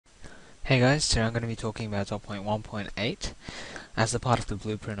Hey guys, today I'm going to be talking about dot point 1.8 as the part of the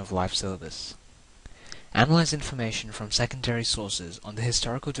Blueprint of Life syllabus. Analyze information from secondary sources on the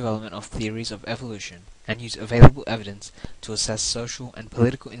historical development of theories of evolution and use available evidence to assess social and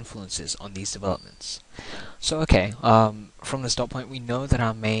political influences on these developments. From this dot point we know that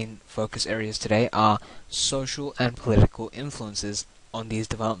our main focus areas today are social and political influences on these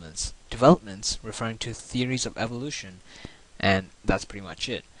developments. Developments referring to theories of evolution, and that's pretty much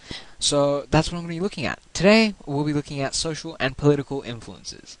it. So that's what I'm going to be looking at. Today, we'll be looking at social and political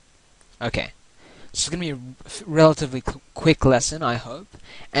influences. Okay, so it's going to be a relatively quick lesson, I hope,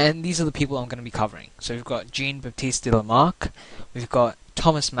 and these are the people I'm going to be covering. So we've got Jean-Baptiste Lamarck, we've got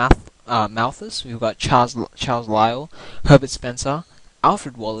Thomas Malthus, we've got Charles Lyell, Herbert Spencer,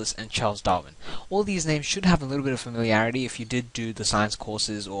 Alfred Wallace, and Charles Darwin. All these names should have a little bit of familiarity if you did do the science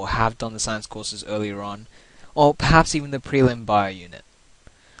courses or have done the science courses earlier on, or perhaps even the prelim bio unit.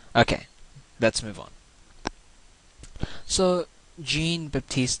 Okay, let's move on. So,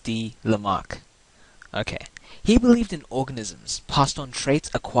 Jean-Baptiste Lamarck. Okay, he believed in organisms passed on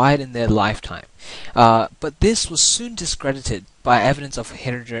traits acquired in their lifetime, but this was soon discredited by evidence of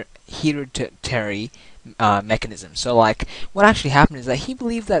hereditary mechanism. So, what actually happened is that he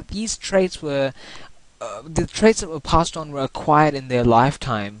believed that these traits were the traits that were passed on were acquired in their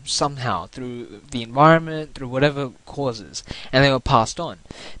lifetime somehow through the environment, through whatever causes, and they were passed on.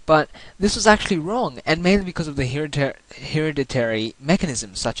 But this was actually wrong, and mainly because of the hereditary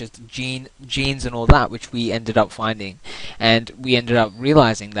mechanisms such as genes and all that, which we ended up finding, and we ended up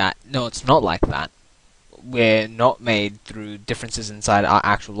realizing that no, it's not like that. We're not made through differences inside our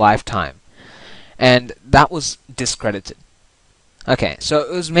actual lifetime, and that was discredited. Okay, so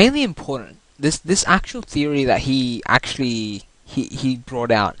it was mainly important. This actual theory that he brought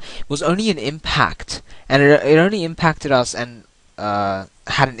out was only an impact, and it only impacted us and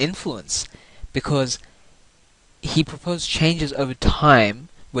had an influence because he proposed changes over time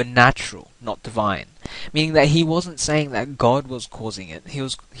were natural, not divine. Meaning that he wasn't saying that God was causing it. He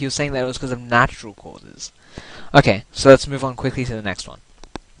was saying that it was because of natural causes. Okay, so let's move on quickly to the next one.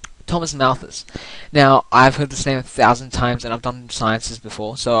 Thomas Malthus. Now, I've heard this name 1,000 times, and I've done sciences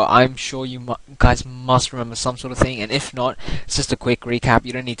before, so I'm sure you guys must remember some sort of thing, and if not, it's just a quick recap.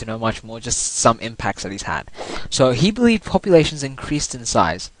 You don't need to know much more, just some impacts that he's had. So, he believed populations increased in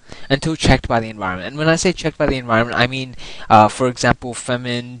size until checked by the environment. And when I say checked by the environment, I mean, for example,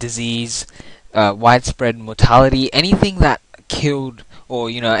 famine, disease, widespread mortality, anything that killed or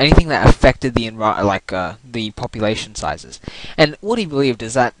anything that affected the the population sizes. And what he believed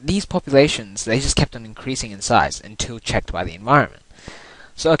is that these populations, they just kept on increasing in size until checked by the environment.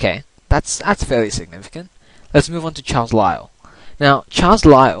 So okay, that's fairly significant. Let's move on to Charles Lyell. Now, Charles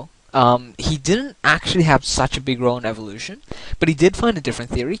Lyell, he didn't actually have such a big role in evolution, but he did find a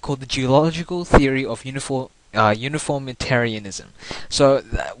different theory called the geological theory of uniformitarianism. So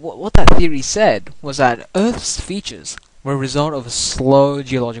what that theory said was that Earth's features were a result of a slow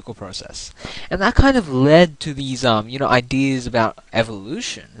geological process. And that kind of led to these, ideas about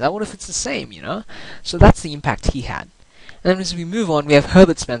evolution. That what if it's the same, So that's the impact he had. And then as we move on, we have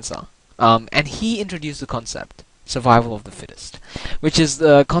Herbert Spencer. And he introduced the concept, survival of the fittest, which is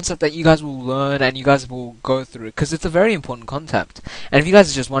the concept that you guys will learn and you guys will go through, because it's a very important concept. And if you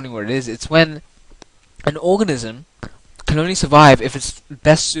guys are just wondering what it is, it's when an organism can only survive if it's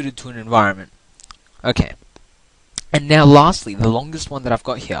best suited to an environment. Okay. And now lastly, the longest one that I've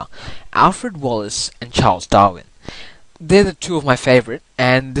got here, Alfred Wallace and Charles Darwin. They're the two of my favorite,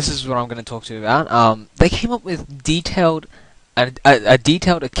 and this is what I'm going to talk to you about. They came up with a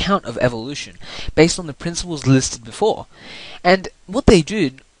detailed account of evolution based on the principles listed before. And what they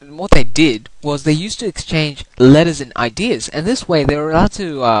did was they used to exchange letters and ideas, and this way they were allowed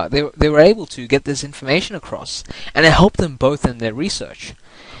to they were able to get this information across, and it helped them both in their research.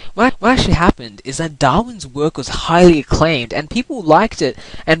 What actually happened is that Darwin's work was highly acclaimed, and people liked it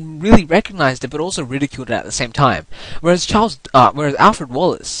and really recognized it, but also ridiculed it at the same time. Whereas Alfred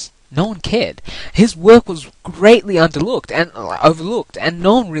Wallace, no one cared. His work was greatly overlooked, and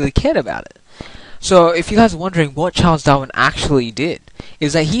no one really cared about it. So, if you guys are wondering what Charles Darwin actually did,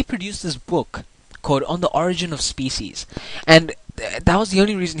 is that he produced this book called On the Origin of Species, and that was the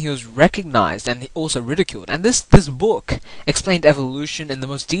only reason he was recognized and also ridiculed. And this book explained evolution in the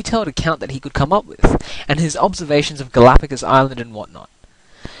most detailed account that he could come up with, and his observations of Galapagos Island and whatnot.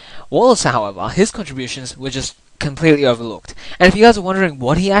 Wallace, however, his contributions were just completely overlooked. And if you guys are wondering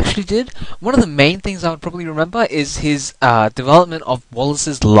what he actually did, one of the main things I would probably remember is his development of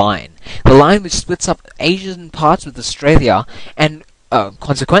Wallace's line. The line which splits up Asian parts with Australia and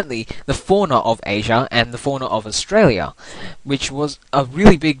consequently, the fauna of Asia and the fauna of Australia, which was a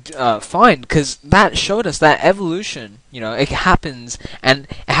really big find, because that showed us that evolution, it happens, and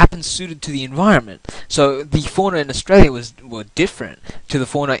it happens suited to the environment. So the fauna in Australia were different to the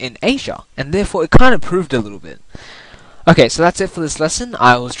fauna in Asia, and therefore it kind of proved a little bit. Okay, so that's it for this lesson.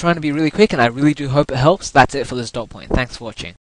 I was trying to be really quick, and I really do hope it helps. That's it for this dot point. Thanks for watching.